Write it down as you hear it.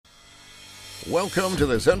Welcome to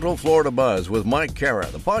the Central Florida Buzz with Mike Cara,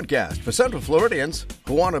 the podcast for Central Floridians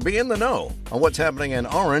who want to be in the know on what's happening in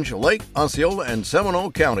Orange, Lake, Osceola, and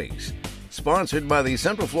Seminole counties. Sponsored by the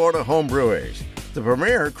Central Florida Home Brewers, the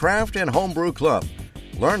premier craft and homebrew club.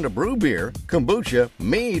 Learn to brew beer, kombucha,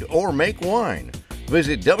 mead, or make wine.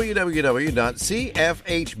 Visit www.cfhb.org.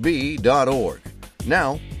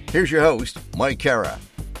 Now, here's your host, Mike Cara.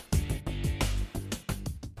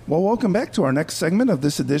 Well, welcome back to our next segment of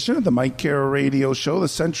this edition of the Mike Cara Radio Show, the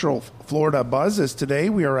Central Florida Buzz. As today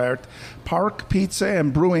we are at Park Pizza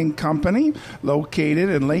and Brewing Company, located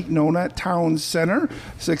in Lake Nona Town Center,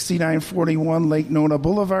 6941 Lake Nona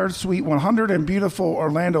Boulevard, Suite 100 in beautiful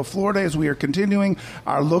Orlando, Florida, as we are continuing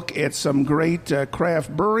our look at some great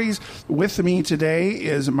craft breweries. With me today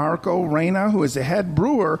is Marco Reyna, who is the head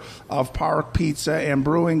brewer of Park Pizza and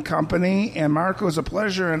Brewing Company. And Marco, it's a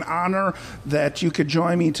pleasure and honor that you could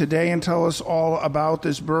join me today and tell us all about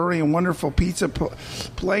this brewery and wonderful pizza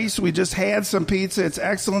place. We just had some pizza. It's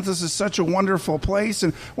excellent. This is such a wonderful place.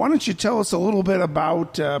 And why don't you tell us a little bit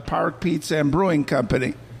about Park Pizza and Brewing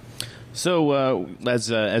Company? So,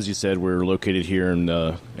 as you said, we're located here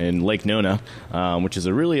in Lake Nona, which is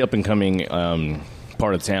a really up-and-coming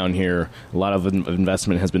part of town here. A lot of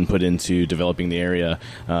investment has been put into developing the area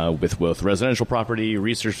with both residential property,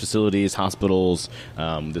 research facilities, hospitals.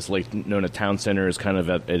 This Lake Nona Town Center is kind of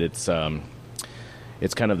at its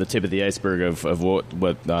it's kind of the tip of the iceberg of what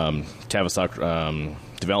Tavistock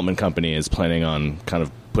Development Company is planning on kind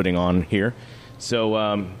of putting on here. So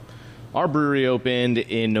our brewery opened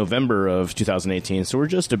in November of 2018, so we're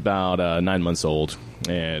just about 9 months old,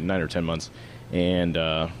 9 or 10 months. And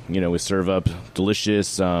we serve up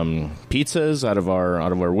delicious pizzas out of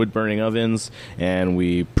our wood burning ovens, and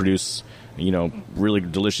we produce really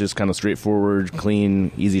delicious, kind of straightforward,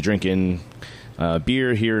 clean, easy drinking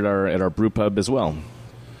beer here at our brew pub as well.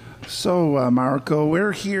 So, Marco,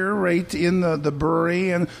 we're here right in the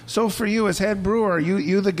brewery, and so for you as head brewer, are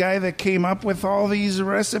you the guy that came up with all these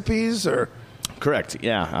recipes, or? Correct.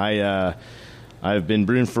 Yeah, I've been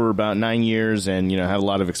brewing for about 9 years, and have a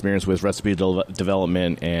lot of experience with recipe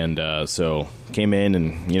development, and so came in,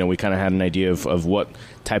 and we kind of had an idea of what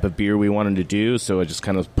type of beer we wanted to do. So I just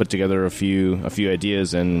kind of put together a few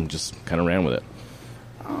ideas and just kind of ran with it.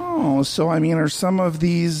 Oh, so are some of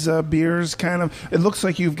these beers kind of? It looks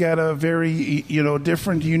like you've got a very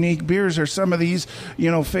different, unique beers. Are some of these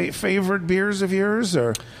favorite beers of yours,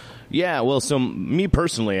 or? Yeah, well, so me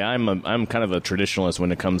personally, I'm kind of a traditionalist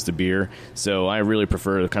when it comes to beer. So I really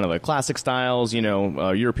prefer kind of the classic styles,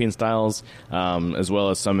 European styles, as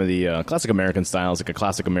well as some of the classic American styles, like a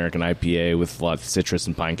classic American IPA with a lot of citrus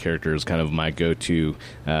and pine characters, kind of my go-to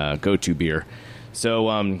beer.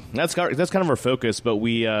 So that's kind of our focus, but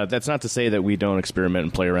we that's not to say that we don't experiment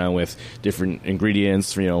and play around with different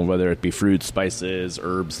ingredients, whether it be fruits, spices,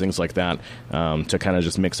 herbs, things like that, to kind of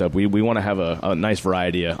just mix up. We want to have a nice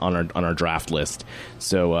variety on our draft list.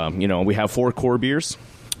 So we have 4 core beers,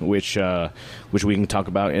 which we can talk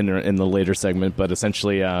about in the later segment. But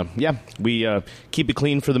essentially, we keep it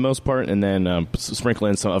clean for the most part, and then sprinkle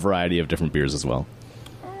in a variety of different beers as well.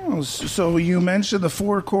 So you mentioned the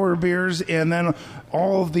 4 core beers, and then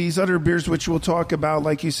all of these other beers, which we'll talk about,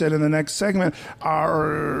 like you said, in the next segment,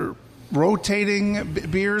 are rotating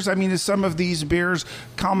beers. Does some of these beers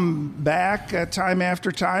come back time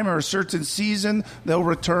after time, or a certain season they'll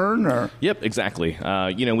return? Or Yep, exactly.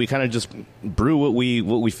 We kind of just brew what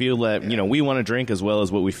we feel that we want to drink, as well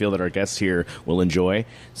as what we feel that our guests here will enjoy.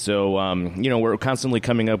 So we're constantly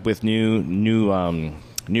coming up with new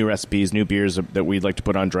recipes, new beers that we'd like to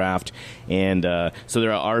put on draft, and so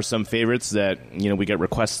there are some favorites that we get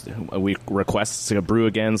requests to brew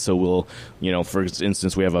again. So we'll for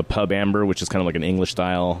instance, we have a Pub Amber, which is kind of like an English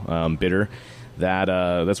style bitter.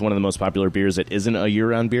 That's one of the most popular beers that isn't a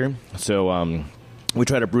year-round beer. So we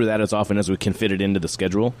try to brew that as often as we can fit it into the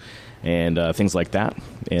schedule, and things like that.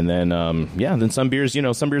 And then then some beers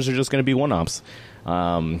are just going to be one-offs.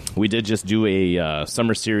 We did just do a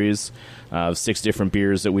summer series of 6 different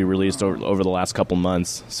beers that we released over the last couple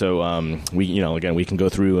months. So we can go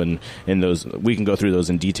through we can go through those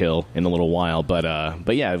in detail in a little while. But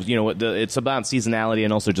yeah, it's about seasonality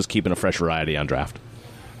and also just keeping a fresh variety on draft.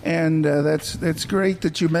 And that's great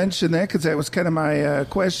that you mentioned that, because that was kind of my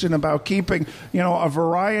question about keeping, a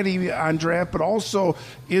variety on draft, but also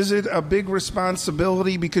is it a big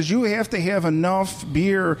responsibility because you have to have enough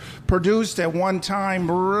beer produced at one time,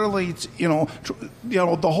 really,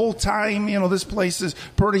 the whole time, this place is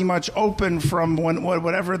pretty much open from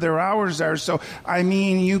whatever their hours are. So,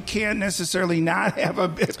 you can't necessarily not have a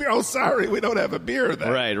beer. Oh, sorry, we don't have a beer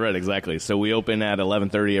then. Right, exactly. So we open at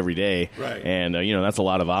 11:30 every day. Right. And, that's a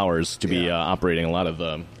lot of hours to be operating a lot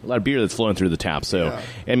of beer that's flowing through the tap. So,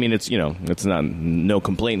 I mean, it's it's not no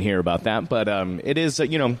complaint here about that, but it is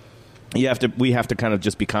we have to kind of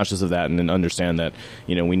just be conscious of that and then understand that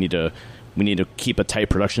we need to keep a tight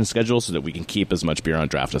production schedule so that we can keep as much beer on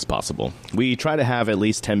draft as possible. We try to have at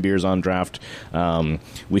least 10 beers on draft.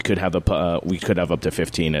 We could have up to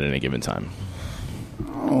 15 at any given time.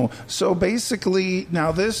 Oh, so basically,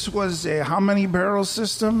 now this was a how many barrel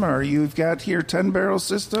system, or you've got here 10 barrel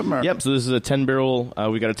system? Or? Yep. So this is a 10 barrel.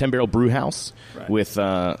 We got a 10 barrel brew house with 6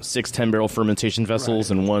 10-barrel fermentation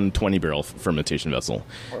vessels and 1 20-barrel fermentation vessel.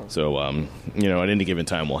 So at any given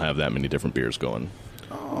time, we'll have that many different beers going.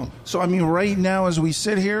 Oh, so I mean, right now as we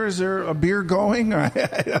sit here, is there a beer going? I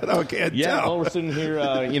can't tell. While we're sitting here,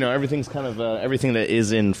 everything's kind of everything that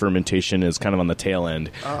is in fermentation is kind of on the tail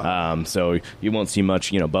end. So you won't see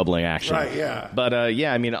much, bubbling action. Right. Yeah. But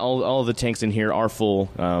I mean, all the tanks in here are full.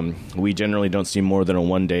 We generally don't see more than a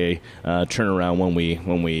 1-day turnaround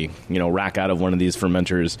when we rack out of one of these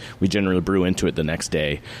fermenters. We generally brew into it the next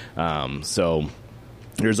day. So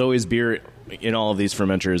there's always beer in all of these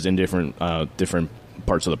fermenters in different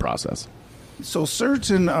parts of the process. So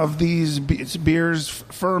certain of these beers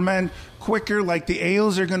ferment quicker, like the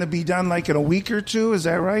ales are going to be done like in a week or two. Is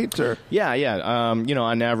that right? Or? Yeah.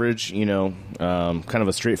 On average, kind of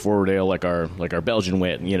a straightforward ale like our Belgian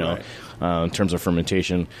wit, in terms of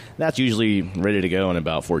fermentation, that's usually ready to go in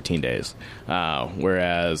about 14 days.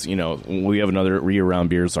 Whereas, we have another year-round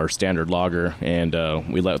beers, our standard lager, and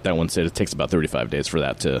we let that one sit. It takes about 35 days for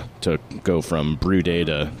that to go from brew day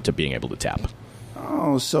to being able to tap.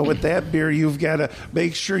 Oh, so with that beer, you've got to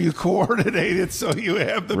make sure you coordinate it so you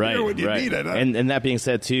have the beer when you need it. Huh? And that being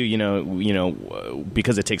said, too,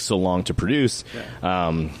 because it takes so long to produce,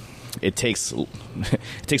 it takes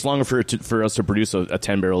longer for us to produce a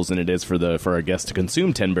 10 barrels than it is for our guests to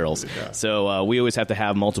consume 10 barrels. Yeah. So we always have to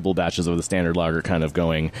have multiple batches of the standard lager kind of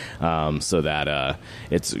going, so that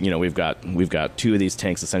it's we've got 2 of these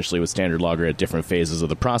tanks essentially with standard lager at different phases of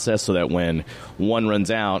the process, so that when one runs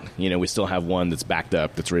out, we still have one that's backed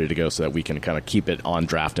up, that's ready to go, so that we can kind of keep it on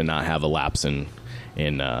draft and not have a lapse in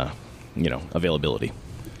availability.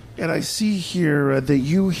 And I see here that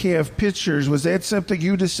you have pitchers. Was that something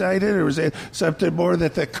you decided, or was that something more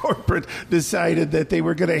that the corporate decided that they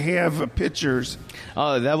were going to have pitchers?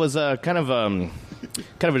 That was kind of a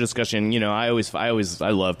discussion. I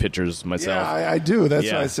love pitchers myself. Yeah, I do.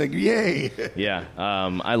 That's why I say, yay. Yeah,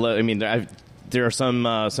 I love. I mean, there are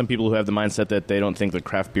some people who have the mindset that they don't think that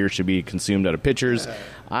craft beer should be consumed out of pitchers.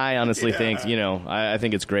 I honestly think, I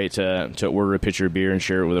think it's great to order a pitcher of beer and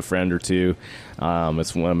share it with a friend or two.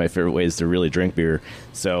 It's one of my favorite ways to really drink beer.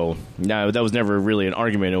 So, no, that was never really an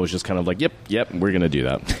argument. It was just kind of like, yep, we're going to do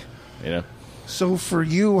that. So for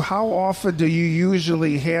you, how often do you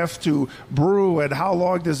usually have to brew, and how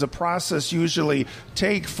long does the process usually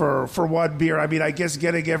take for one beer? I mean, I guess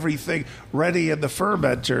getting everything ready in the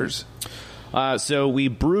fermenters. So we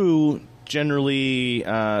brew generally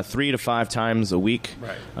 3 to 5 times a week,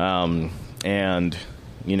 right? And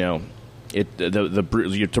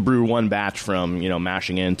to brew one batch from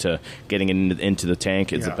mashing into getting into the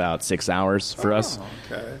tank, it's about 6 hours for us.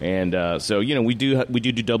 Okay. And so we do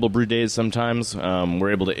double brew days sometimes.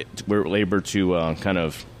 We're able to kind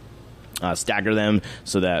of stagger them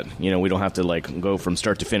so that we don't have to go from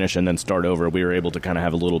start to finish and then start over. We were able to kind of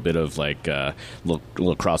have a little bit of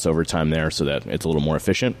little crossover time there so that it's a little more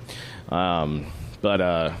efficient.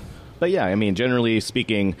 But yeah, I mean, generally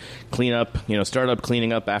speaking, cleanup, start up,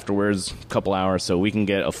 cleaning up afterwards, a couple hours, so we can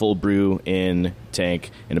get a full brew in tank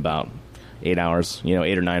in about 8 hours,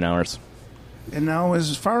 8 or 9 hours. And now,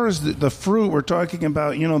 as far as the fruit, we're talking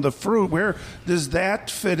about, the fruit, where does that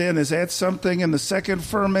fit in? Is that something in the second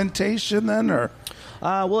fermentation then, or?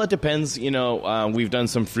 Well, it depends. We've done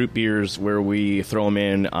some fruit beers where we throw them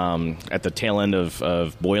in at the tail end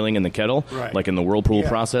of boiling in the kettle, right, like in the whirlpool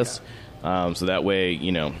process. Yeah. So that way,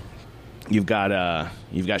 you've got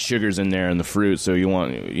sugars in there in the fruit, so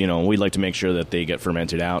we'd like to make sure that they get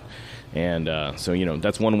fermented out. And so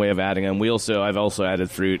that's one way of adding them. I've also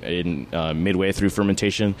added fruit in midway through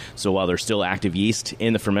fermentation. So while there's still active yeast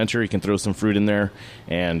in the fermenter, you can throw some fruit in there,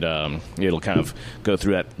 and it'll kind of go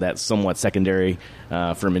through that somewhat secondary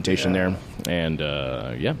fermentation there. And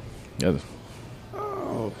yeah.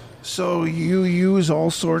 Oh, so you use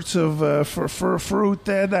all sorts of for fruit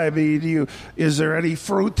then? I mean, is there any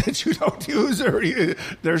fruit that you don't use, or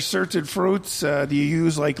there's certain fruits? Do you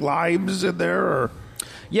use like limes in there, or?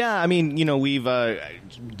 Yeah, I mean, we've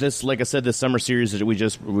this, like I said, this summer series that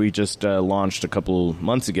we just launched a couple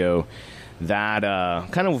months ago.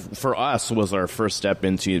 that kind of for us was our first step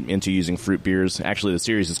into using fruit beers. Actually, the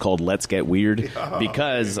series is called Let's Get Weird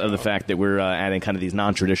because of the fact that we're adding kind of these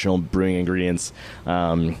non-traditional brewing ingredients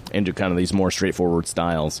into kind of these more straightforward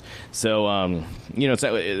styles. So it's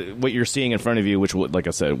what you're seeing in front of you, which like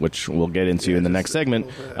I said, which we'll get into in the next segment.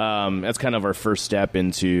 That's kind of our first step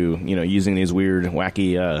into using these weird,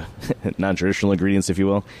 wacky, non-traditional ingredients, if you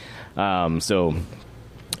will. So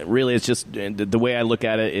really, it's just the way I look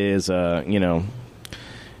at it is,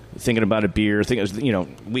 thinking about a beer.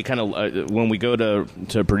 We kind of when we go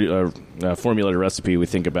to produce, formulate a recipe, we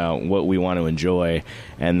think about what we want to enjoy,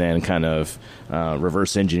 and then kind of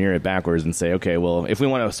reverse engineer it backwards and say, okay, well, if we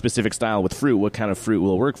want a specific style with fruit, what kind of fruit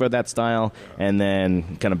will work for that style, and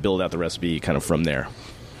then kind of build out the recipe kind of from there.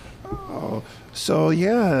 Oh, so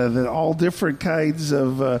all different kinds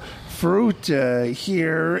of fruit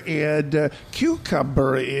here, and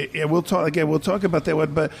cucumber. We'll talk about that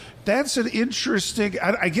one, but that's an interesting.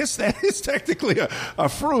 I guess that is technically a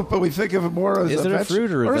fruit, but we think of it more as is it a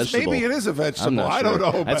fruit or a vegetable? Maybe it is a vegetable. I don't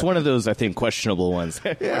know. That's one of those, I think, questionable ones.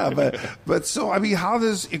 Yeah, but so I mean, how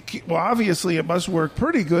does it? Well, obviously it must work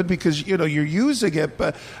pretty good because you're using it.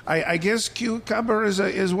 But I guess cucumber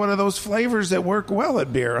is one of those flavors that work well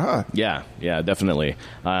at beer, huh? Yeah, definitely.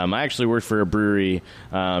 I actually worked for a brewery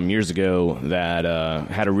years ago that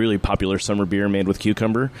had a really popular summer beer made with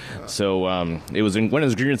cucumber. So it was one of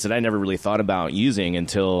those ingredients that I never really thought about using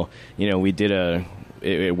until we did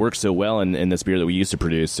it worked so well in this beer that we used to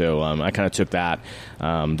produce. So I kind of took that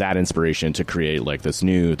inspiration to create like this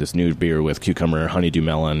new beer with cucumber, honeydew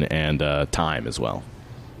melon, and thyme as well.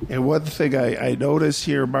 And one thing I notice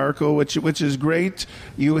here, Marco, which is great,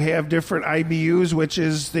 you have different IBUs, which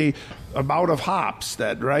is the amount of hops.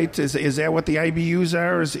 That right? Is that what the IBUs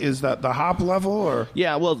are? Is that the hop level, or?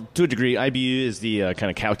 Yeah, well, to a degree, IBU is the kind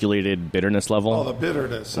of calculated bitterness level. Oh, the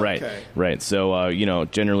bitterness. Okay. Right. So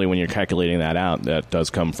generally when you're calculating that out, that does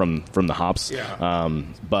come from the hops. Yeah.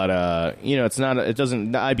 But it's not. It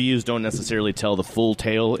doesn't. The IBUs don't necessarily tell the full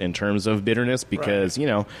tale in terms of bitterness because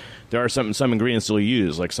there are some ingredients you'll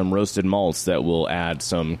use, like some roasted malts that will add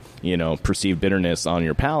some, perceived bitterness on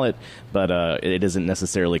your palate, but it isn't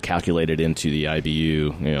necessarily calculated into the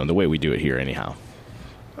IBU, the way we do it here anyhow.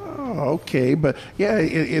 Oh, okay. But, yeah,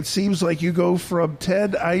 it seems like you go from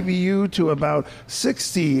 10 IBU to about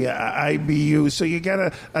 60 IBU. So you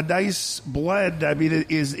got a nice blend. I mean,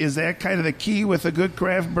 is that kind of the key with a good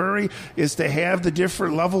craft brewery, is to have the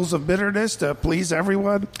different levels of bitterness to please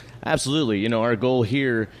everyone? Absolutely. Our goal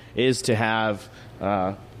here is to have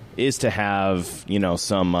some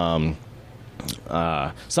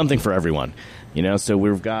something for everyone. So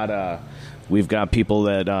we've got people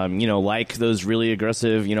that like those really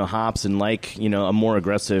aggressive hops and like a more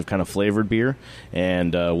aggressive kind of flavored beer,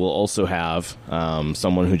 and we'll also have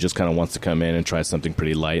someone who just kind of wants to come in and try something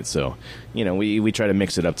pretty light. So we try to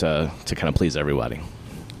mix it up to kind of please everybody.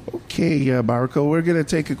 Okay, Marco, we're going to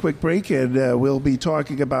take a quick break, and we'll be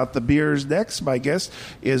talking about the beers next. My guest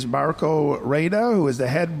is Marco Reyna, who is the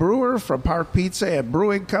head brewer from Park Pizza and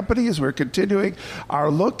Brewing Company, as we're continuing our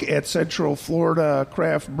look at Central Florida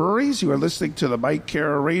craft breweries. You are listening to the Mike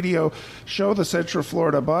Kara Radio Show, the Central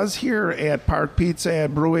Florida Buzz, here at Park Pizza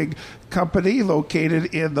and Brewing Company,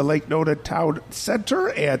 located in the Lake Nona Town Center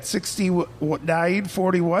at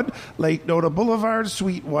 6941 Lake Nona Boulevard,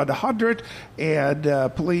 Suite 100.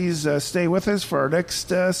 And please stay with us for our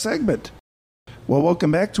next segment. Well,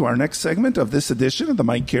 welcome back to our next segment of this edition of the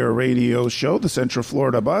Mike Kara Radio Show, the Central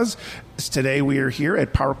Florida Buzz. Today we are here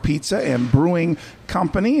at Park Pizza and Brewing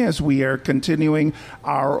Company as we are continuing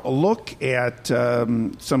our look at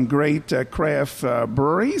some great craft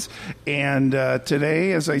breweries. And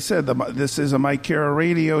today, as I said, this is a Mike Kara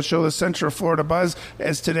Radio Show, the Central Florida Buzz,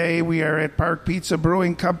 as today we are at Park Pizza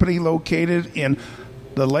Brewing Company, located in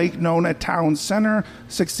the Lake Nona Town Center,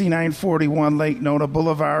 6941 Lake Nona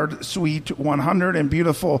Boulevard, Suite 100 in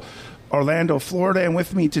beautiful Orlando, Florida. And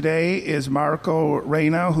with me today is Marco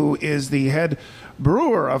Reyna, who is the head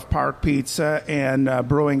brewer of Park Pizza and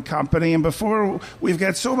Brewing Company. And before, we've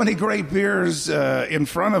got so many great beers in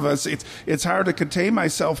front of us, it's hard to contain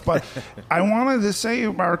myself. But I wanted to say,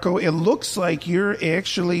 Marco, it looks like you're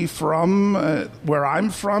actually from where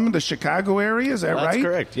I'm from, the Chicago area. Is that right? That's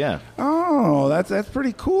correct, yeah. Oh, that's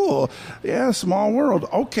pretty cool. Yeah, small world.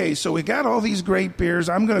 Okay, so we got all these great beers.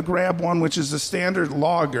 I'm going to grab one, which is a standard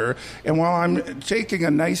lager. And while I'm taking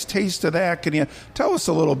a nice taste of that, can you tell us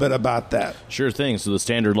a little bit about that? Sure thing. So the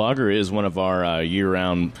standard lager is one of our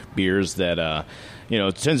year-round beers that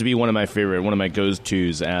it tends to be one of my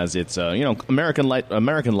go-tos, as it's American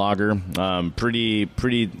lager,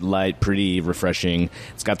 pretty light, pretty refreshing.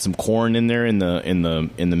 It's got some corn in there in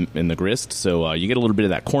the grist, so you get a little bit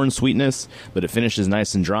of that corn sweetness, but it finishes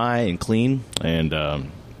nice and dry and clean, and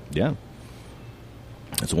yeah.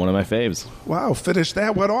 It's one of my faves. Wow, finish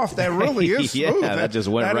that one off. That really is smooth. Yeah, that just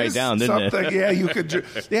went right down, didn't it? Yeah, you could.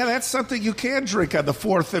 Yeah, that's something you can drink on the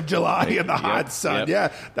 4th of July in the hot sun. Yep.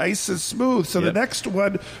 Yeah, nice and smooth. So the next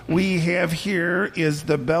one we have here is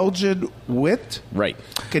the Belgian Wit. Right.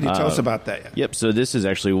 Can you tell us about that? Yep. So this is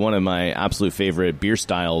actually one of my absolute favorite beer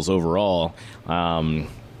styles overall.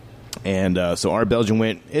 And so our Belgian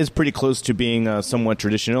Wit is pretty close to being somewhat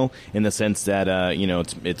traditional in the sense that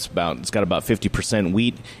it's got about 50%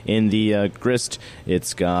 wheat in the grist.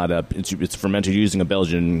 It's got it's fermented using a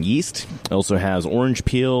Belgian yeast. It also has orange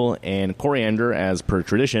peel and coriander as per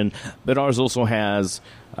tradition, but ours also has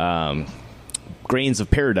grains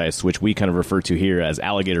of paradise, which we kind of refer to here as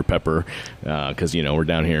alligator pepper, because we're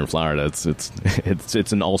down here in Florida.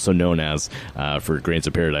 It's also known as for grains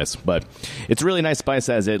of paradise, but it's a really nice spice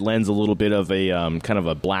as it lends a little bit of a kind of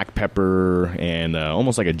a black pepper and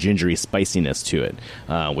almost like a gingery spiciness to it,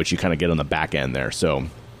 which you kind of get on the back end there. So.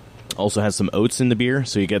 Also has some oats in the beer,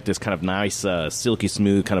 so you get this kind of nice, silky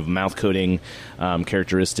smooth, kind of mouth coating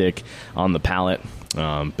characteristic on the palate,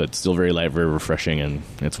 but still very light, very refreshing, and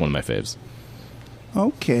it's one of my faves.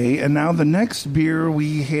 Okay, and now the next beer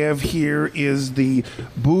we have here is the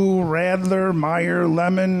Boo Radler Meyer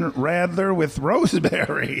Lemon Radler with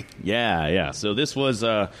Roseberry. Yeah. So this was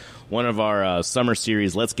one of our summer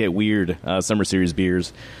series, Let's Get Weird summer series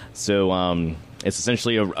beers. So it's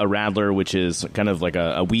essentially a Radler, which is kind of like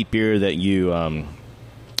a wheat beer that you...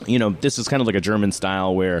 this is kind of like a German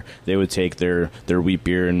style where they would take their wheat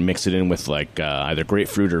beer and mix it in with like either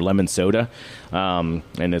grapefruit or lemon soda.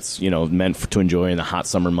 And it's, meant to enjoy in the hot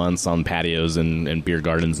summer months on patios and beer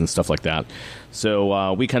gardens and stuff like that.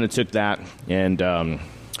 So we kind of took that and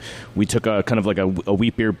we took a kind of like a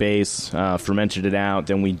wheat beer base, fermented it out.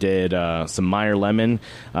 Then we did some Meyer lemon.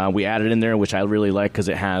 We added in there, which I really like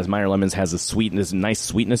because Meyer lemons has a nice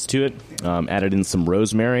sweetness to it. Added in some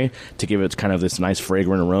rosemary to give it kind of this nice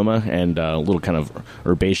fragrant aroma and a little kind of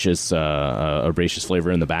herbaceous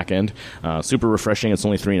flavor in the back end. Super refreshing. It's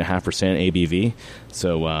only 3.5% ABV,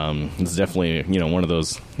 so it's definitely one of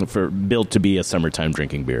those built to be a summertime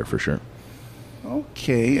drinking beer for sure.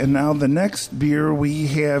 Okay, and now the next beer we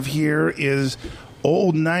have here is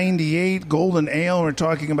Old 98 Golden Ale. We're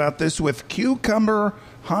talking about this with cucumber,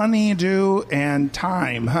 honeydew, and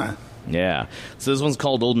thyme, huh? Yeah. So this one's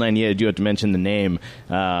called Old 98. I do have to mention the name.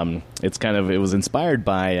 It was inspired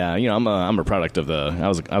by I'm a product of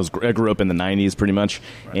I grew up in the 90s pretty much,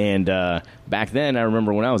 right. And back then I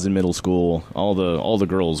remember when I was in middle school, all the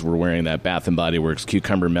girls were wearing that Bath and Body Works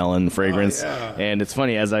cucumber melon fragrance. Oh, yeah. And it's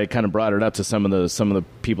funny, as I kind of brought it up to some of the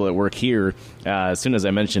people that work here, as soon as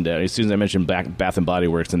I mentioned Bath and Body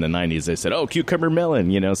Works in the 90s, they said, "Oh, cucumber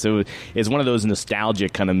melon," So it's one of those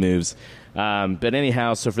nostalgic kind of moves. But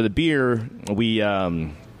anyhow, so for the beer, we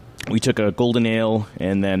took a golden ale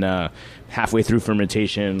and then halfway through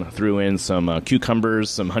fermentation threw in some cucumbers,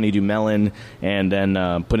 some honeydew melon, and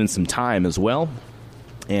then put in some thyme as well.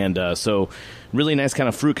 And so really nice kind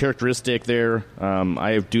of fruit characteristic there.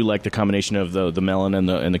 I do like the combination of the melon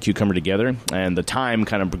and the cucumber together, and the thyme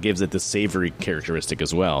kind of gives it this savory characteristic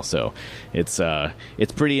as well. So it's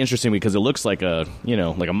pretty interesting because it looks like a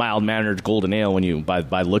mild mannered golden ale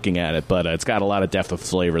by looking at it, but it's got a lot of depth of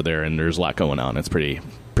flavor there, and there's a lot going on. It's pretty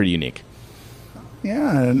unique.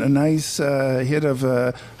 Yeah, a nice hit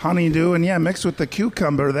of honeydew, and mixed with the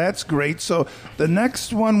cucumber. That's great. So the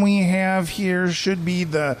next one we have here should be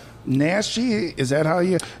the Nashi. Is that how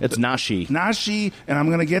you? It's Nashi. Nashi, and I'm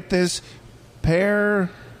going to get this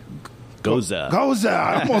pear. Goza.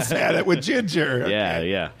 I almost had it with ginger.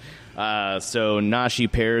 Okay. Yeah. So Nashi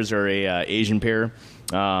pears are a Asian pear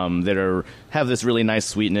that have this really nice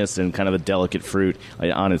sweetness and kind of a delicate fruit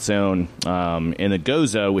on its own. And the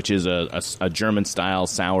Goza, which is a German-style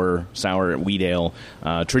sour wheat ale,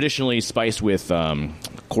 traditionally spiced with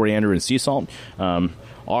coriander and sea salt.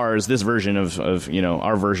 This version of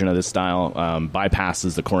our version of this style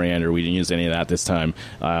bypasses the coriander. We didn't use any of that this time.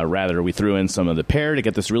 Rather, we threw in some of the pear to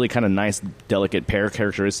get this really kind of nice, delicate pear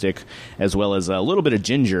characteristic, as well as a little bit of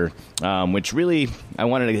ginger, which really I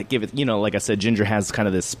wanted to give it. Like I said, ginger has kind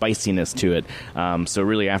of this spiciness to it. So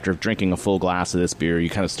really, after drinking a full glass of this beer, you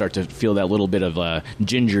kind of start to feel that little bit of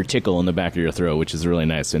ginger tickle in the back of your throat, which is really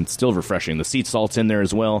nice and still refreshing. The sea salt's in there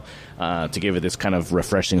as well to give it this kind of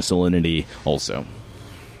refreshing salinity also.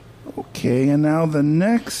 Okay, and now the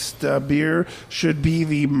next beer should be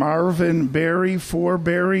the Marvin Berry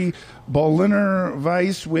 4-berry Berliner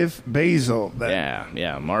Weiss with basil.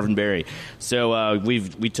 Yeah, Marvin Berry. So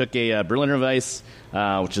we took a Berliner Weiss,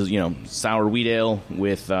 which is sour wheat ale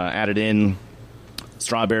with added in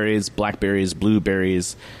strawberries, blackberries,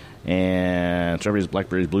 blueberries, and strawberries,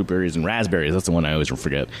 blackberries, blueberries, and raspberries. That's the one I always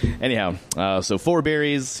forget. Anyhow, so 4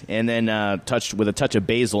 berries, and then touched with a touch of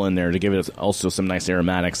basil in there to give it also some nice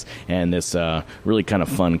aromatics and this really kind of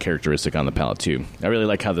fun characteristic on the palate too. I really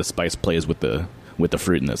like how the spice plays with the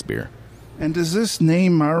fruit in this beer. And does this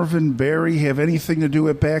name Marvin Berry have anything to do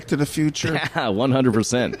with Back to the Future?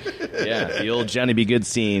 100%. Yeah, the old Johnny B. Good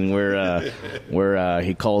scene where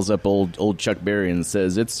he calls up old Chuck Berry and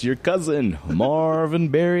says, "It's your cousin, Marvin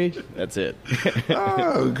Berry." That's it.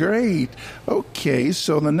 Oh, great. Okay,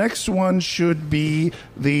 so the next one should be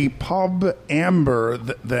the Pub Amber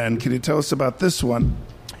then. Can you tell us about this one?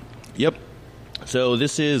 Yep. So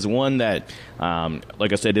this is one that,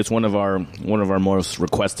 like I said, it's one of our most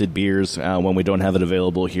requested beers when we don't have it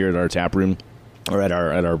available here at our tap room or at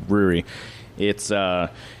our brewery. It's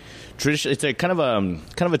tradition. It's a kind of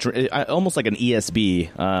almost like an ESB,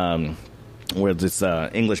 where it's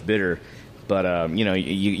English bitter. But,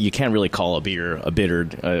 you can't really call a beer a bitter.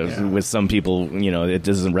 With some people, it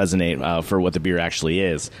doesn't resonate for what the beer actually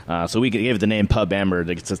is. So we gave it the name Pub Amber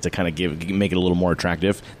just to kind of make it a little more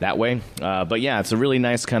attractive that way. But, yeah, it's a really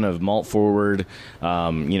nice kind of malt-forward,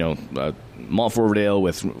 malt-forward ale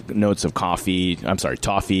with notes of toffee,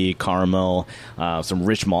 caramel, some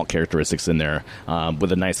rich malt characteristics in there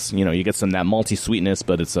with a nice, you get some that malty sweetness,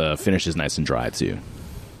 but it's finishes nice and dry, too.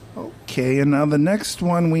 Okay, and now the next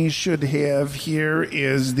one we should have here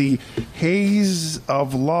is the Haze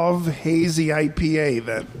of Love Hazy IPA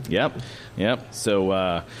then. Yep.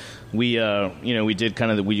 So we did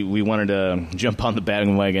kind of we wanted to jump on the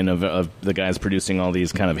bandwagon of the guys producing all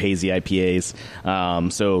these kind of hazy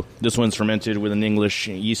IPAs. So this one's fermented with an English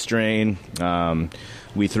yeast strain.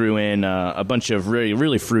 We threw in a bunch of really,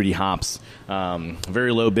 really fruity hops.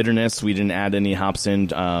 Very low bitterness. We didn't add any hops in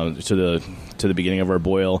to the beginning of our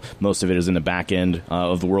boil. Most of it is in the back end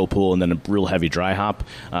of the whirlpool, and then a real heavy dry hop.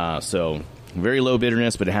 So very low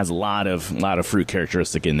bitterness, but it has a lot of fruit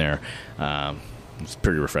characteristic in there. It's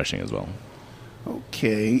pretty refreshing as well.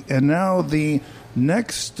 Okay, and now the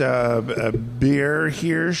next beer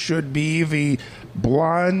here should be the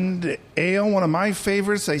Blonde Ale, one of my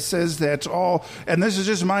favorites. I says that and this is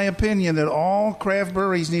just my opinion, that all craft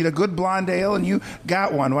breweries need a good blonde ale, and you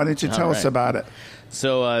got one. Why don't you tell us about it?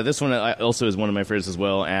 So this one also is one of my favorites as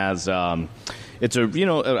well, as it's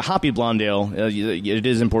a hoppy blonde ale. It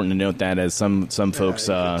is important to note that, as some folks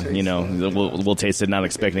will taste it not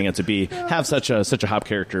expecting it to have such a hop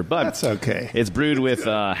character, but that's okay. It's brewed with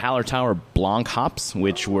Hallertauer Blanc hops,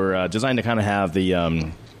 which were designed to kind of have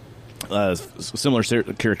the similar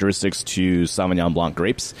characteristics to Sauvignon Blanc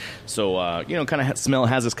grapes. So, kind of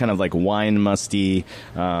has this kind of like wine musty,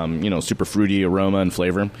 super fruity aroma and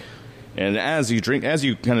flavor. And as you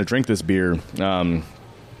kind of drink this beer,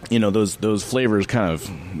 those flavors kind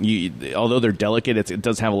of, although they're delicate, it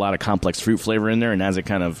does have a lot of complex fruit flavor in there. And as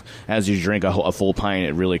you drink a full pint,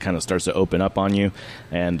 it really kind of starts to open up on you.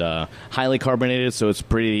 And highly carbonated, so it's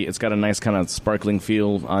got a nice kind of sparkling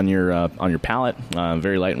feel on your palate.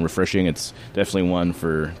 Very light and refreshing. It's definitely one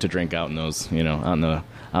to drink out in those,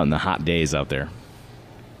 out in the hot days out there.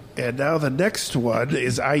 And now the next one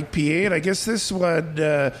is IPA, and I guess this one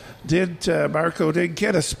Marco didn't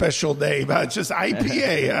get a special name, just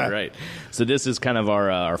IPA. Right. So this is kind of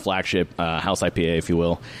our flagship house IPA, if you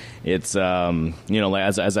will. It's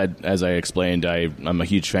as I explained, I'm a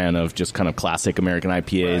huge fan of just kind of classic American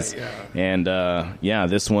IPAs, right,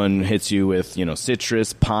 and this one hits you with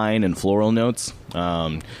citrus, pine, and floral notes.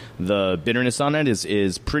 The bitterness on it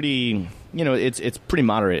is pretty. It's pretty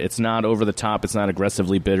moderate. It's not over the top. It's not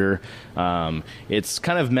aggressively bitter. It's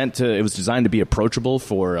kind of it was designed to be approachable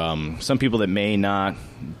for some people that may not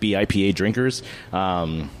be IPA drinkers,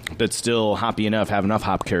 but still hoppy enough, have enough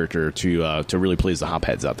hop character to really please the hop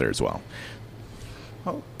heads out there as well.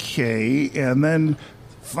 Okay, and then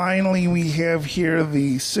finally we have here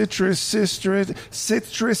the citrus.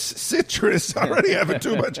 Already having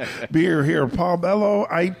too much beer here. Pomelo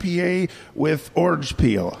IPA with orange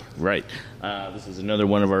peel. Right. This is another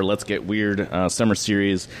one of our Let's Get Weird summer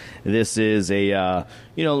series. This is a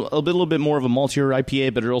little bit more of a maltier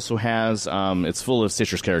IPA, but it also has it's full of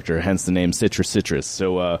citrus character, hence the name citrus.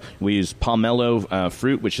 So we use pomelo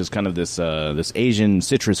fruit, which is kind of this Asian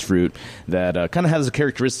citrus fruit that kind of has the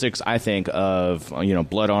characteristics, I think, of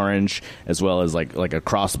blood orange, as well as like a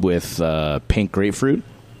cross with pink grapefruit.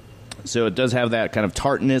 So it does have that kind of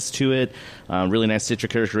tartness to it, really nice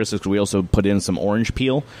citric characteristics. We also put in some orange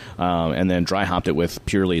peel and then dry hopped it with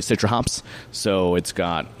purely Citra hops. So it's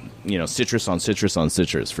got, citrus on citrus on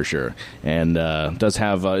citrus for sure. And does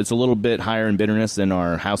have, it's a little bit higher in bitterness than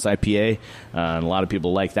our house IPA. And a lot of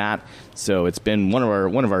people like that. So it's been one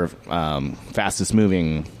of our fastest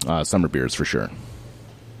moving summer beers for sure.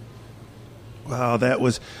 Wow,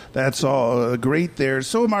 that's all great there.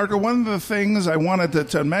 So, Marco, one of the things I wanted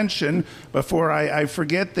to mention before I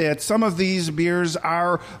forget that some of these beers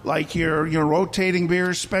are like your rotating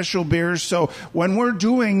beers, special beers. So when we're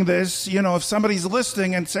doing this, if somebody's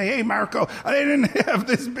listening and say, "Hey, Marco, I didn't have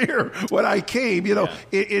this beer when I came,"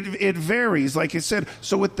 it varies. Like you said,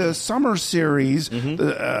 so with the summer series,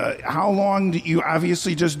 how long do you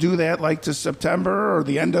obviously just do that, like to September or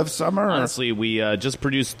the end of summer? Honestly, we just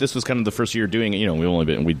produced. This was kind of the first year doing it. We've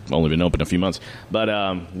only been open a few months,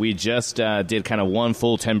 but we just did kind of one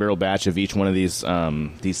full 10-barrel batch of each one of these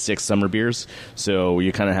 6 summer beers. So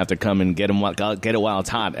you kind of have to come and get it while it's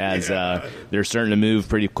hot, as they're starting to move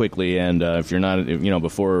pretty quickly. And if you're not,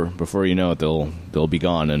 before you know it, they'll be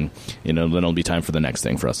gone, and then it'll be time for the next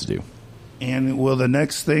thing for us to do. And will the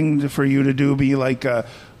next thing for you to do be like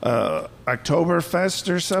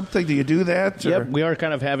Oktoberfest or something? Do you do that? Yep, we are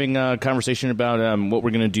kind of having a conversation about what we're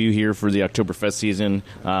going to do here for the Oktoberfest season.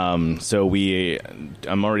 So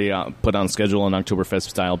I'm already put on schedule an Oktoberfest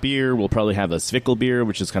style beer. We'll probably have a Zwickel beer,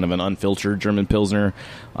 which is kind of an unfiltered German Pilsner.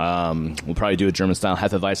 We'll probably do a German style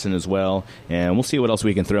Hefeweizen as well, and we'll see what else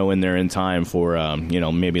we can throw in there in time for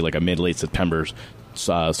maybe like a mid-late September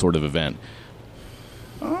sort of event.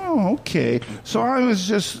 Oh, okay. So I was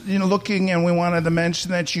just, looking, and we wanted to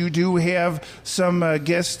mention that you do have some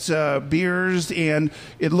guest beers, and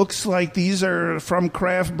it looks like these are from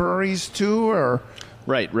craft breweries too, or?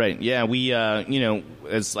 Right. Yeah, we,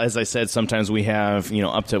 as I said, sometimes we have,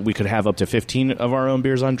 we could have up to 15 of our own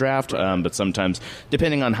beers on draft, but sometimes,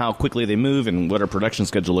 depending on how quickly they move and what our production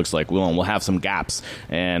schedule looks like, we'll have some gaps,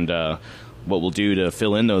 and what we'll do to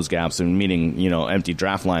fill in those gaps, and meaning empty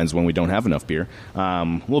draft lines when we don't have enough beer,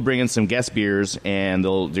 we'll bring in some guest beers, and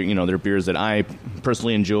they're beers that I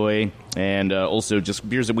personally enjoy, and also just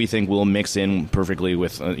beers that we think will mix in perfectly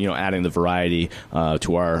with adding the variety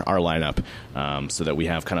to our lineup, so that we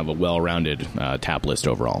have kind of a well-rounded tap list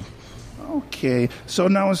overall. Okay, so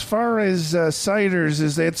now as far as ciders,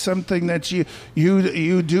 is that something that you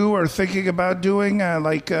do or thinking about doing,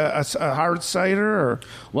 like a hard cider? Or?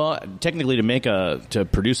 Well, technically, to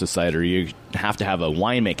produce a cider, you have to have a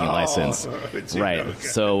winemaking license, right? Okay.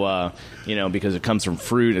 So because it comes from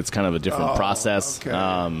fruit, it's kind of a different process.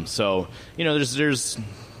 Okay. So there's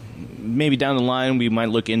maybe down the line we might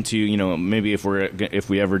look into maybe if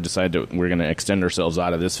we ever decide that we're going to extend ourselves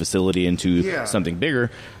out of this facility into something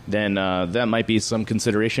bigger, then that might be some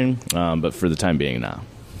consideration, but for the time being, now.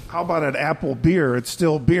 How about an apple beer? It's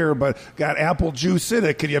still beer, but got apple juice in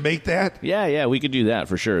it. Can you make that? Yeah, we could do that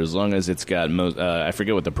for sure, as long as it's got I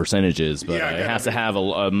forget what the percentage is, but it has to have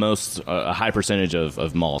a high percentage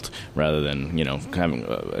of malt, rather than having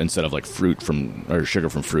instead of like fruit or sugar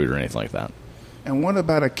from fruit or anything like that. And what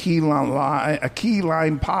about a key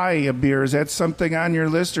lime pie beer? Is that something on your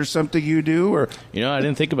list or something you do? Or I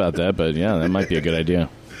didn't think about that, but yeah, that might be a good idea.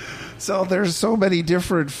 So there's so many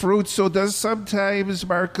different fruits. So does sometimes,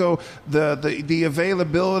 Marco, the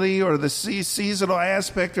availability or the seasonal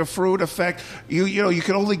aspect of fruit affect you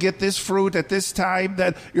can only get this fruit at this time,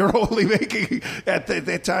 that you're only making at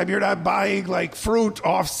that time. You're not buying like fruit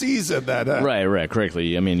off season. Right,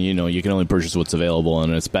 correctly. I mean, you can only purchase what's available,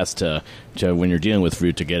 and it's best to when you're dealing with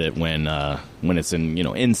fruit to get it when it's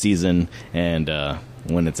in season and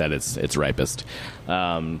when it's at its ripest.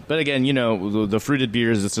 But again, the fruited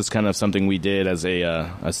beers, it's just kind of something we did as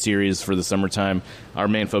a series for the summertime. Our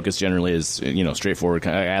main focus generally is, straightforward.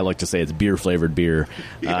 I like to say it's beer-flavored beer.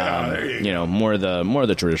 More of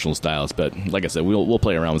the traditional styles. But like I said, we'll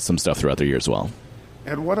play around with some stuff throughout the year as well.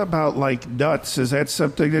 And what about like nuts? Is that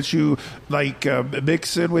something that you like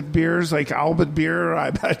mix in with beers, like almond beer?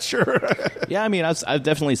 I'm not sure. Yeah, I mean, I've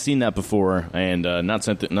definitely seen that before, and not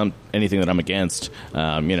anything that I'm against.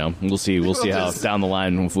 We'll see how down the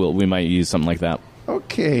line we might use something like that.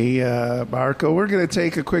 Okay, Marco, we're going to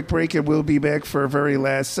take a quick break, and we'll be back for our very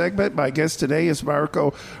last segment. My guest today is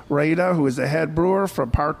Marco Reyna, who is the head brewer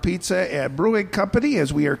from Park Pizza and Brewing Company,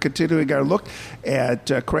 as we are continuing our look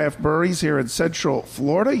at craft breweries here in Central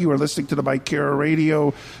Florida. You are listening to the Mike Carroll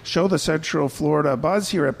Radio Show, the Central Florida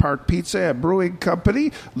Buzz, here at Park Pizza and Brewing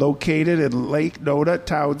Company, located in Lake Nona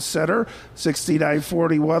Town Center,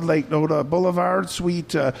 6941 Lake Nona Boulevard,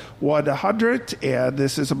 Suite 100. And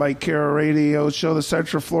this is a Mike Carroll Radio Show, the Central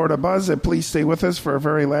Central Florida Buzz, and please stay with us for our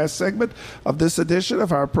very last segment of this edition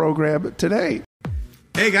of our program today.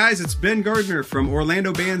 Hey guys, it's Ben Gardner from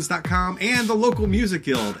OrlandoBands.com and the Local Music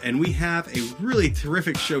Guild, and we have a really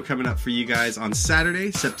terrific show coming up for you guys on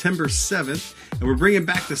Saturday, September 7th, and we're bringing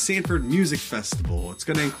back the Sanford Music Festival. It's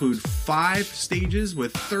going to include 5 stages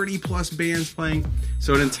with 30-plus bands playing,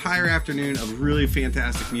 so an entire afternoon of really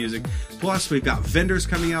fantastic music. Plus, we've got vendors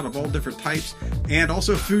coming out of all different types, and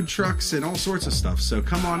also food trucks and all sorts of stuff, so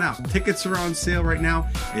come on out. Tickets are on sale right now.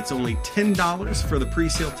 It's only $10 for the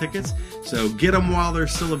pre-sale tickets, so get them while they're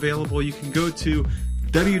still available. You can go to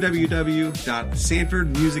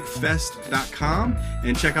www.sanfordmusicfest.com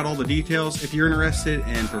and check out all the details if you're interested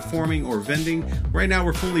in performing or vending. Right now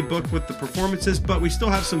we're fully booked with the performances, but we still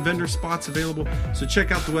have some vendor spots available, so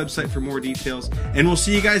check out the website for more details, and we'll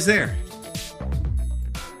see you guys there.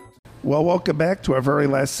 Well, welcome back to our very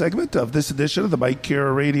last segment of this edition of the Mike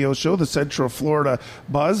Kara Radio Show, the Central Florida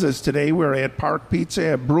Buzz. As today we're at Park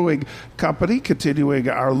Pizza and Brewing Company, continuing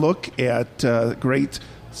our look at great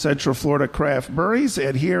Central Florida craft breweries.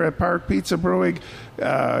 And here at Park Pizza Brewing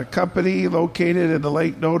Company, located in the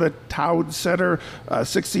Lake Nona Town Center,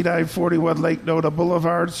 6941 Lake Nona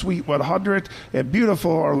Boulevard, Suite 100, in beautiful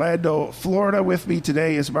Orlando, Florida. With me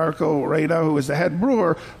today is Marco Reyna, who is the head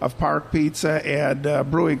brewer of Park Pizza and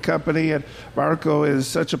Brewing Company. And Marco, it is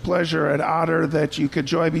such a pleasure and honor that you could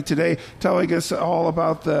join me today, telling us all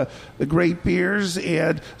about the great beers.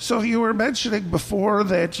 And so you were mentioning before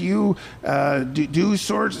that you do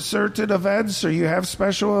certain events, or you have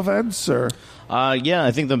special events, or? Yeah,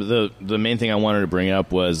 I think the main thing I wanted to bring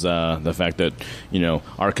up was the fact that,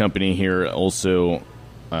 our company here also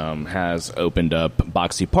has opened up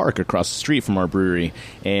Boxy Park across the street from our brewery,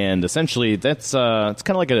 and essentially that's it's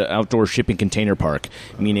kind of like an outdoor shipping container park,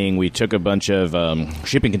 meaning we took a bunch of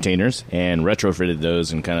shipping containers and retrofitted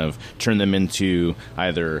those and kind of turned them into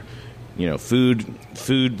either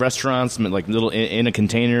food restaurants, like little in a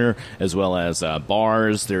container, as well as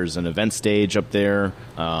bars. There's an event stage up there.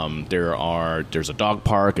 There's a dog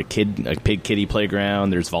park, a pig kiddie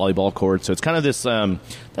playground. There's volleyball courts. So it's kind of this like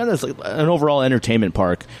an overall entertainment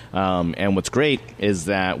park. And what's great is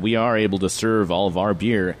that we are able to serve all of our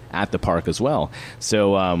beer at the park as well.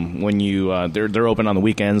 So when you they're open on the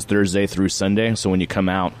weekends, Thursday through Sunday. So when you come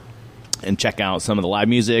out and check out some of the live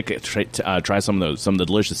music, try some of the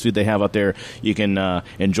delicious food they have out there, you can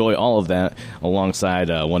enjoy all of that alongside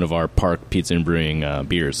one of our Park Pizza and Brewing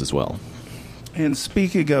beers as well. And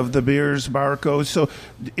speaking of the beers, Marco, so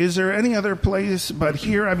is there any other place but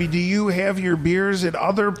here? I mean, do you have your beers in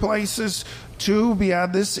other places too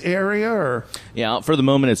beyond this area? Or? Yeah, for the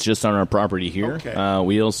moment, it's just on our property here. Okay.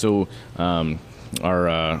 We also...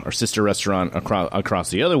 Our sister restaurant across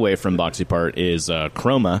the other way from Boxy Park is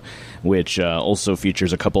Chroma, which also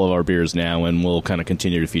features a couple of our beers now, and we'll kind of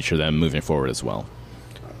continue to feature them moving forward as well.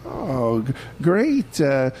 Oh, great.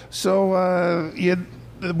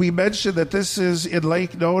 We mentioned that this is in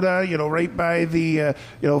Lake Nona, right by the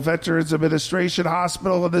Veterans Administration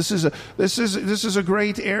Hospital, and this is a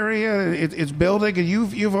great area. It's building, and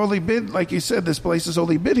you've only been, like you said, this place has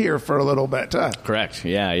only been here for a little bit, huh? Correct.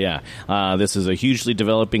 Yeah. This is a hugely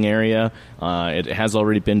developing area. It has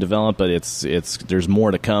already been developed, but there's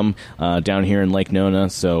more to come down here in Lake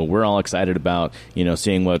Nona. So we're all excited about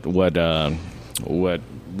seeing what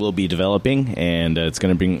will be developing, and it's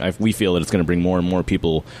going to bring. We feel that it's going to bring more and more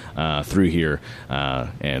people through here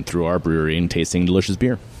and through our brewery and tasting delicious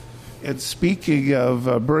beer. And speaking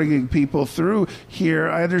of bringing people through here,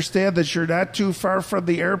 I understand that you're not too far from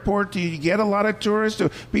the airport. Do you get a lot of tourists? Do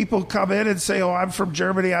people come in and say, "Oh, I'm from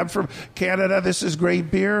Germany. I'm from Canada. This is great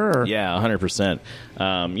beer"? Or? Yeah, 100%.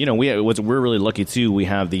 We're really lucky too. We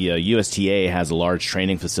have the USTA has a large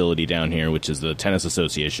training facility down here, which is the tennis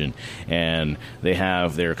association, and they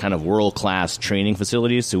have their kind of world-class training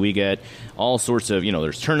facilities. So we get all sorts of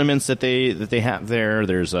there's tournaments that they have there.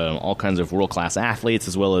 There's all kinds of world-class athletes,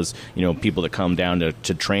 as well as people that come down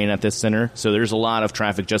to train at this center. So there's a lot of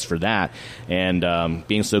traffic just for that. And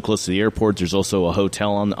being so close to the airport, there's also a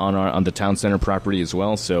hotel on the town center property as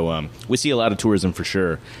well. So we see a lot of tourism for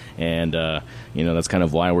sure. And that's kind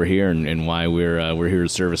of why we're here and why we're here to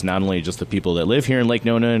service not only just the people that live here in Lake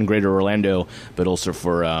Nona and Greater Orlando, but also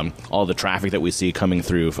for all the traffic that we see coming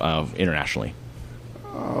through internationally.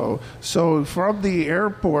 Oh, so from the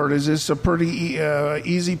airport, is this a pretty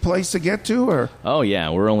easy place to get to, or? Oh yeah,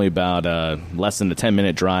 we're only about less than a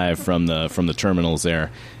 10-minute drive from the terminals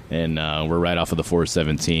there, and we're right off of the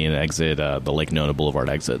 417 exit, the Lake Nona Boulevard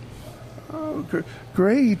exit.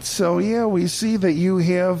 Great. So, yeah, we see that you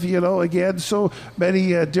have, again, so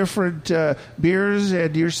many different beers,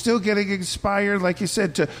 and you're still getting inspired, like you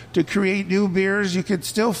said, to create new beers. You can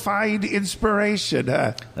still find inspiration,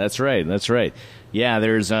 huh? That's right. Yeah,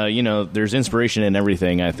 there's inspiration in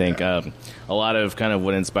everything. I think a lot of kind of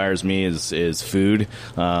what inspires me is food.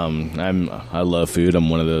 I love food. I'm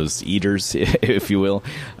one of those eaters, if you will.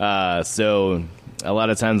 So a lot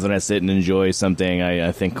of times when I sit and enjoy something,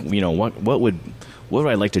 I think, what would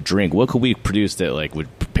I like to drink? What could we produce that like would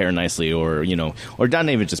pair nicely, or not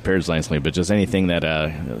even just pairs nicely, but just anything that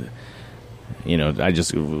I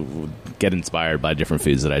just get inspired by different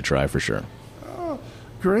foods that I try for sure.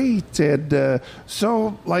 Great. And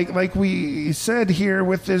so, like we said here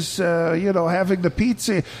with this, having the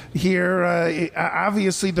pizza here,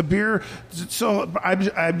 obviously the beer. So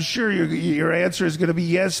I'm sure your answer is going to be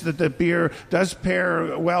yes, that the beer does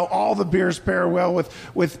pair well. All the beers pair well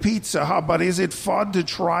with pizza, huh? But is it fun to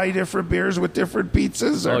try different beers with different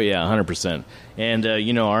pizzas? Or? Oh yeah, 100%.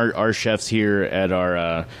 And our chefs here at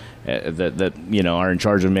our that are in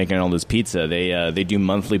charge of making all this pizza. They do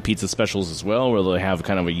monthly pizza specials as well, where they have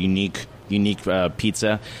kind of a unique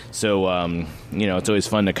pizza. So it's always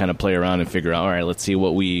fun to kind of play around and figure out, all right, let's see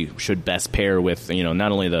what we should best pair with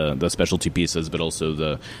not only the specialty pizzas, but also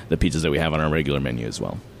the pizzas that we have on our regular menu as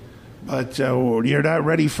well. But you're not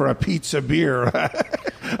ready for a pizza beer.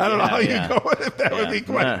 I don't know how you go with it. That would be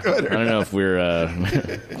quite good. I don't know if we're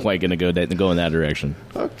quite going to go in that direction.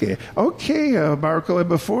 Okay, Marco. And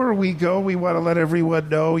before we go, we want to let everyone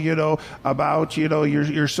know, about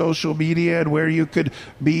your social media and where you could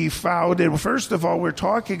be found. And first of all, we're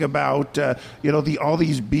talking about all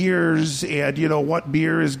these beers and what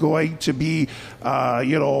beer is going to be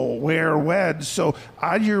where, when. So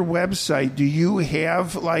on your website, do you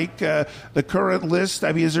have the current list?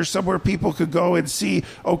 I mean, is there somewhere people could go and see,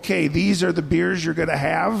 okay, these are the beers you're going to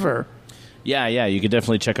have? Or Yeah, you can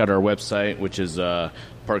definitely check out our website, which is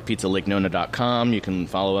parkpizzalakenona.com. You can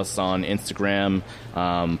follow us on Instagram,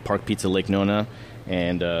 Park Pizza Lake Nona,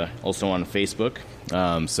 and also on Facebook.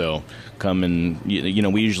 So come and,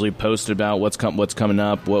 we usually post about what's coming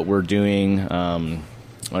up, what we're doing. On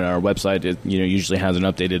our website, it usually has an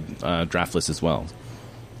updated draft list as well.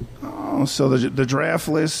 Oh, so the draft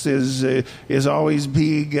list is always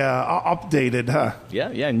being updated, huh? Yeah,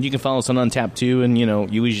 and you can follow us on Untappd too, and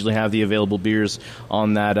you usually have the available beers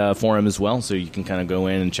on that forum as well, so you can kind of go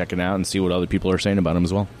in and check it out and see what other people are saying about them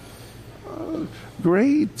as well.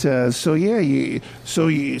 Great. So you're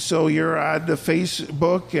on the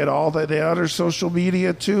Facebook and all the other social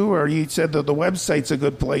media too, or you said that the website's a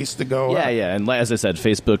good place to go? Yeah, and as I said,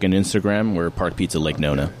 Facebook and Instagram, we're Park Pizza Lake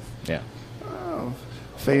Nona. Yeah.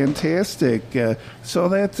 Fantastic. So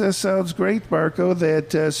that sounds great, Marco.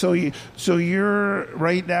 That so you're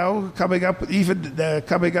right now coming up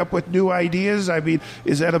with new ideas. I mean,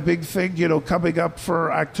 is that a big thing? Coming up for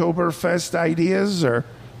Oktoberfest ideas, or?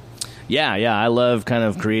 Yeah, I love kind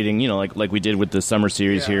of creating, like we did with the summer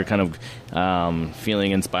series here, kind of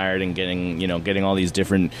feeling inspired and getting all these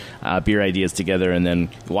different beer ideas together, and then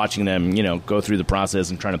watching them, go through the process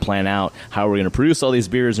and trying to plan out how we're going to produce all these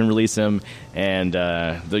beers and release them, and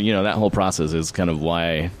that whole process is kind of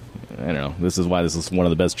why, I don't know, this is why this is one of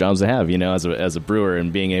the best jobs to have, as a brewer,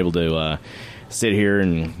 and being able to sit here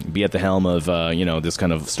and be at the helm of this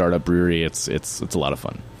kind of startup brewery. It's a lot of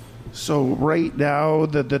fun. So right now,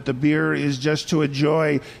 that the beer is just to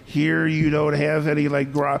enjoy here. You don't have any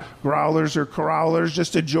growlers or crawlers.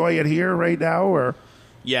 Just enjoy it here right now, or?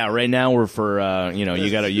 Yeah, right now we're for you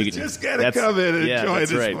just gotta come in and enjoy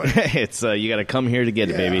that's this right. one. It's you got to come here to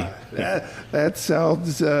get it, baby. That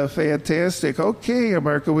sounds fantastic. Okay,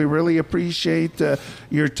 Marco, we really appreciate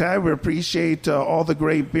your time. We appreciate all the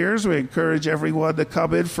great beers. We encourage everyone to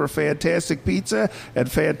come in for fantastic pizza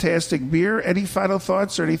and fantastic beer. Any final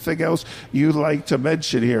thoughts or anything else you'd like to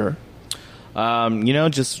mention here?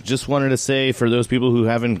 Just wanted to say, for those people who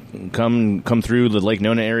haven't come through the Lake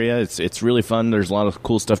Nona area, it's really fun. There's a lot of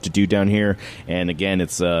cool stuff to do down here, and again,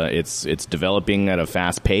 it's developing at a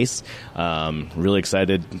fast pace. Really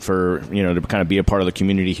excited for to kind of be a part of the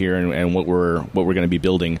community here, and what we're going to be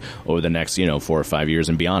building over the next 4 or 5 years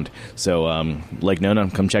and beyond. So Lake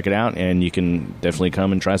Nona, come check it out, and you can definitely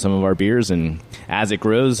come and try some of our beers, and as it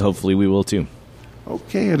grows, hopefully we will too.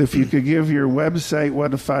 Okay, and if you could give your website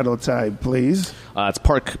one final time, please. It's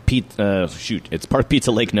it's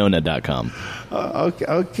parkpizzalakenona.com.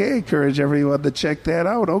 Okay, encourage everyone to check that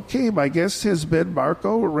out. Okay, my guest has been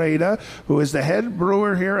Marco Reyna, who is the head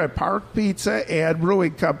brewer here at Park Pizza and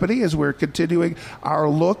Brewing Company, as we're continuing our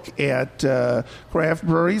look at craft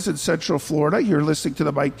breweries in Central Florida. You're listening to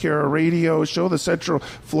the Mike Cara Radio Show, the Central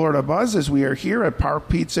Florida Buzz, as we are here at Park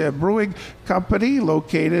Pizza and Brewing Company,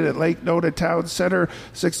 located at Lake Nona Town Center,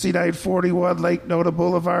 6941 Lake Nona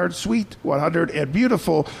Boulevard, Suite 100 in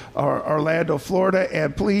beautiful Orlando, Florida.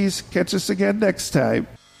 And please catch us again next time.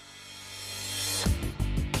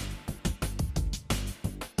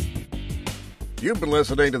 You've been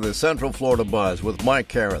listening to the Central Florida Buzz with Mike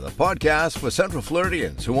Cara, the podcast for Central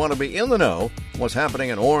Floridians who want to be in the know what's happening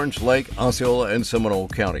in Orange, Lake, Osceola, and Seminole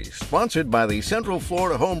counties. Sponsored by the Central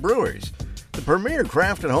Florida Home Brewers, the premier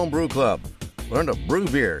craft and home brew club. Learn to brew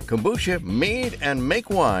beer, kombucha, mead, and make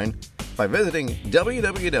wine by visiting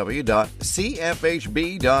www.cfhb.org.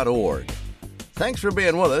 Thanks for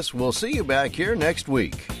being with us. We'll see you back here next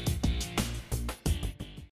week.